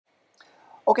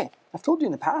Okay, I've told you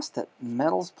in the past that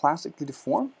metals plastically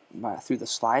deform through the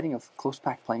sliding of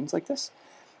close-packed planes like this.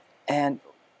 And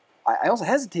I also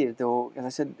hesitated, though, because I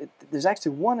said there's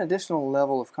actually one additional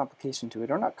level of complication to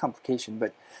it, or not complication,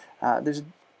 but there's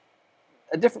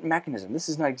a different mechanism. This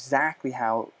is not exactly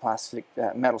how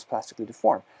metals plastically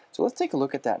deform. So let's take a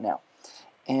look at that now.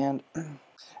 And,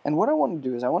 and what I want to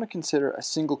do is I want to consider a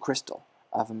single crystal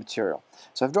of a material.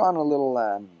 So I've drawn a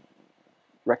little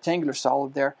rectangular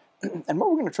solid there. And what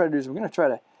we're going to try to do is we're going to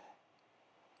try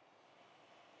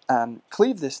to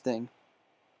cleave this thing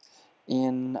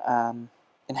in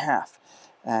half.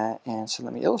 And so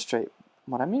let me illustrate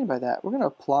what I mean by that. We're going to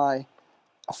apply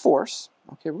a force.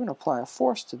 Okay, we're going to apply a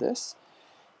force to this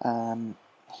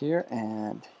here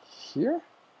and here.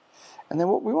 And then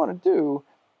what we want to do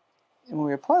when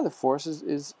we apply the force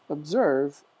is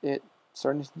observe it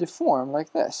starting to deform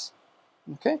like this.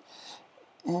 Okay,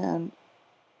 and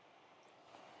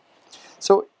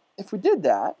so if we did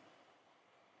that,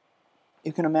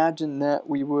 you can imagine that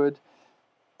we would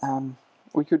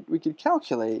we could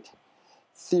calculate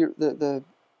the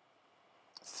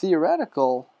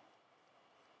theoretical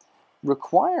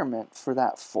requirement for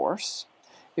that force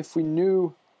if we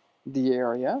knew the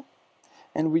area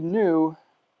and we knew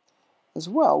as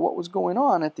well what was going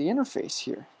on at the interface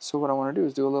here. So what I want to do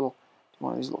is do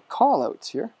one of these little call-outs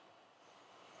here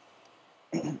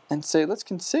and say, let's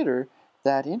consider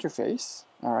that interface,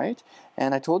 all right?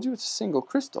 And I told you it's a single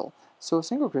crystal. So a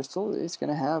single crystal is going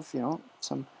to have,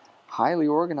 some highly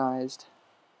organized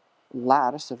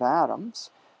lattice of atoms.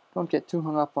 Don't get too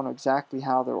hung up on exactly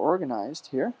how they're organized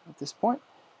here at this point.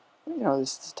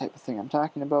 This is the type of thing I'm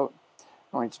talking about. I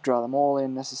don't need to draw them all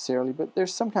in necessarily, but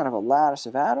there's some kind of a lattice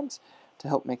of atoms. To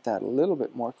help make that a little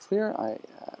bit more clear, I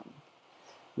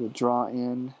will draw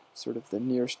in sort of the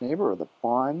nearest neighbor, or the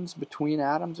bonds between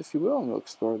atoms, if you will, and we'll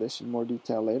explore this in more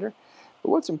detail later. But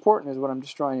what's important is what I'm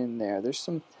just drawing in there. There's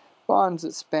some bonds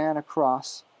that span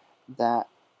across that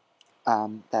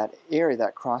that area,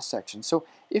 that cross section. So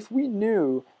if we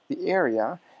knew the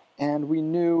area and we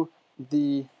knew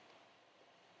the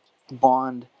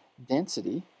bond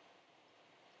density,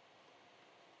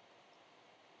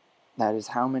 that is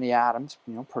how many atoms,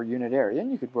 per unit area,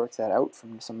 and you could work that out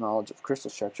from some knowledge of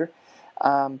crystal structure,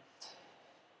 and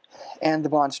the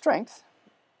bond strength,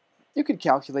 you could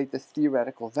calculate the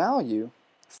theoretical value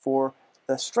for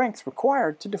the strength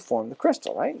required to deform the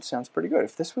crystal, right? It sounds pretty good.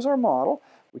 If this was our model,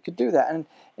 we could do that.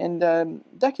 And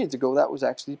decades ago, that was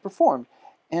actually performed.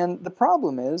 And the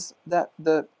problem is that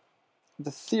the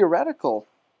theoretical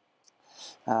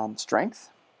strength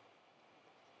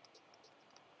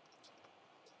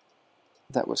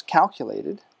that was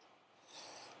calculated,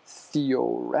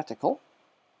 theoretical,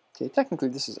 okay, technically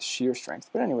this is a shear strength,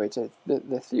 but anyway, it's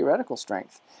the theoretical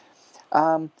strength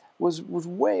was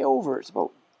way over. It's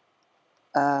about,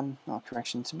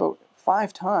 it's about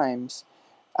 5 times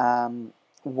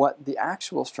what the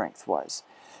actual strength was.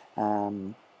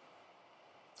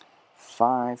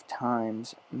 5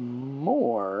 times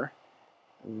more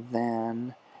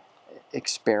than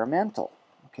experimental.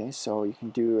 Okay, so you can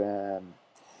do an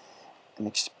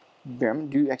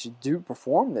experiment, do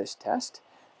perform this test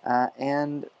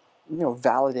and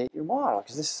validate your model,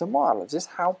 because this is a model. It's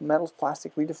just how metals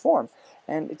plastically deform,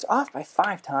 and it's off by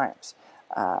 5 times.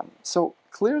 So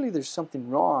clearly there's something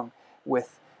wrong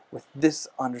with this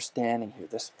understanding here,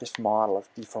 this model of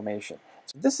deformation.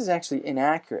 So this is actually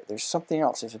inaccurate. There's something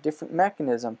else. There's a different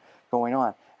mechanism going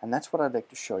on, and that's what I'd like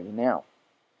to show you now.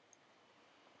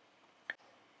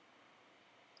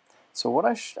 So what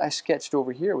I sketched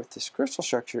over here with this crystal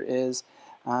structure is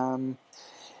not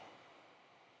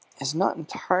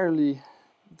entirely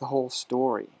the whole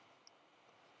story.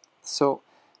 So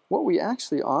what we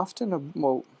actually often,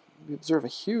 we observe a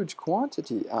huge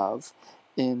quantity of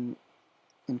in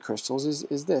crystals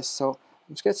is this. So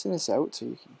I'm sketching this out so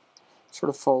you can sort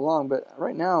of follow along, but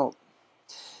right now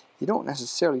you don't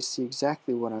necessarily see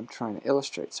exactly what I'm trying to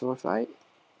illustrate. So if I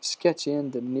sketch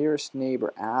in the nearest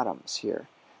neighbor atoms here,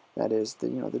 that is the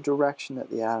direction that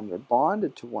the atoms are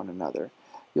bonded to one another,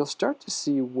 you'll start to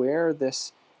see where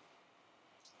this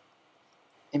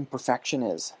imperfection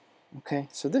is. Okay,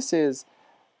 so it's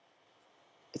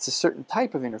a certain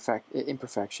type of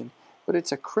imperfection, but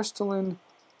it's a crystalline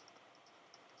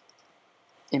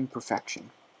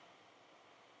imperfection.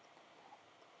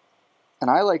 And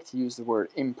I like to use the word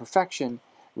imperfection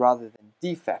rather than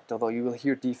defect, although you will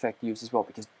hear defect used as well,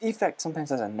 because defect sometimes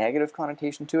has a negative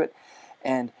connotation to it,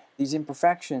 and these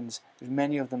imperfections, there's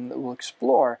many of them that we'll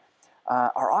explore,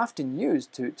 are often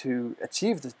used to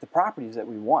achieve the properties that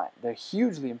we want. They're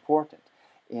hugely important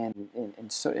in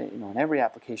every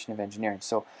application of engineering.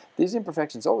 So these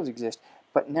imperfections always exist,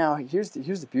 But now here's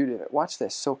the beauty of it. Watch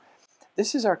this. So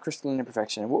this is our crystalline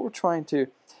imperfection, and what we're trying to,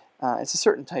 it's a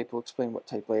certain type, we'll explain what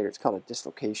type later, it's called a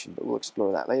dislocation, but we'll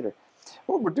explore that later.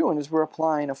 What we're doing is we're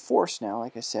applying a force now,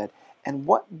 like I said, and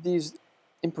what these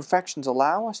imperfections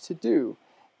allow us to do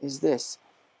is this.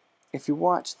 If you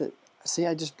watch the, see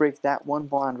I just break that one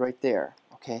bond right there,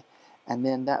 okay, and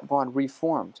then that bond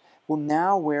reforms. Well,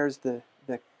 now where's the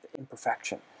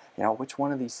imperfection? You know, which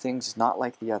one of these things is not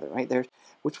like the other, right? There's,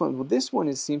 which one? Well, this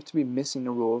one seems to be missing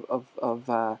a row of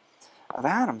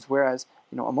atoms, whereas,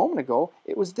 you know, a moment ago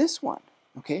it was this one,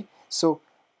 okay? So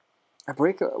I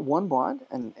break one bond,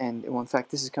 and well, in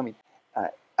fact, this is coming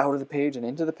out of the page and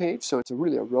into the page, so it's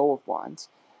really a row of bonds.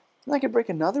 And I could break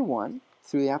another one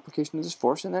through the application of this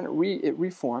force, and then it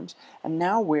reforms. And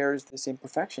now where's this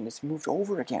imperfection? It's moved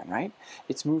over again, right?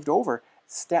 It's moved over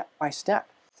step by step.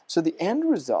 So the end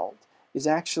result is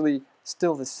actually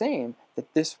still the same,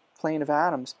 that this plane of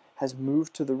atoms has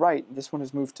moved to the right, and this one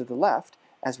has moved to the left,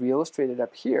 as we illustrated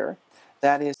up here.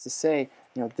 That is to say,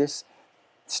 you know, this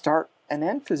start and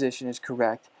end position is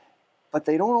correct, but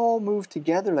they don't all move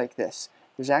together like this.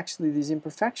 There's actually these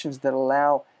imperfections that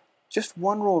allow just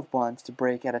one row of bonds to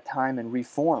break at a time and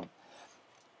reform.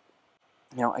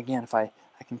 You know, again, if I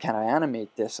can kind of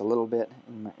animate this a little bit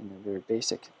in a very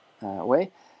basic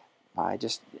way by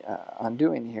just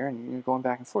undoing here and you're going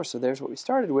back and forth. So there's what we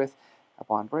started with. A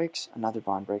bond breaks, another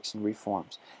bond breaks and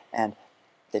reforms. And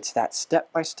it's that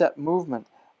step-by-step movement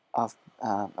of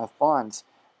bonds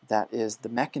that is the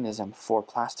mechanism for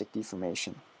plastic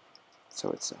deformation.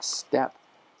 So it's a step-by-step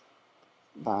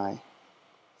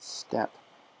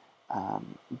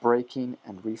breaking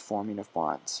and reforming of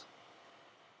bonds.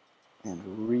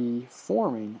 And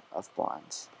reforming of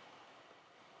bonds.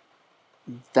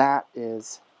 That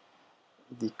is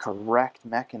the correct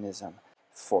mechanism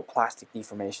for plastic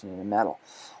deformation in a metal.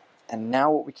 And now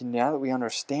what we can, now that we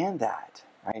understand that,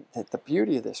 right, that the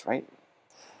beauty of this, right,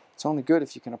 it's only good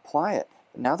if you can apply it.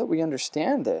 But now that we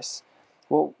understand this,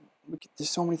 well, there's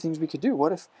so many things we could do.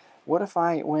 What if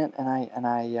I went and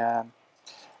I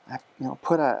you know,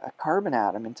 put a carbon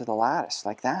atom into the lattice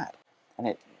like that, and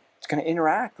it's going to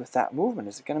interact with that movement?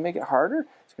 Is it going to make it harder?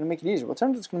 It's going to make it easier. Well,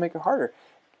 sometimes it's going to make it harder.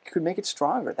 It could make it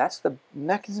stronger. That's the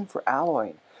mechanism for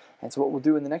alloying. And so what we'll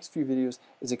do in the next few videos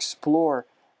is explore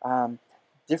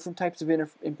different types of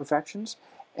imperfections,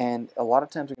 and a lot of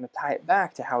times we're going to tie it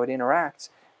back to how it interacts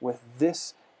with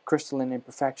this crystalline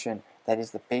imperfection that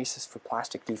is the basis for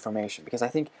plastic deformation. Because I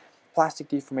think plastic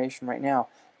deformation right now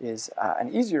is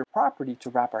an easier property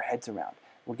to wrap our heads around.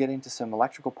 We'll get into some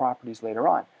electrical properties later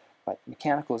on, but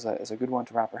mechanical is a good one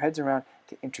to wrap our heads around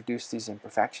to introduce these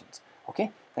imperfections.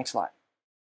 Okay, thanks a lot.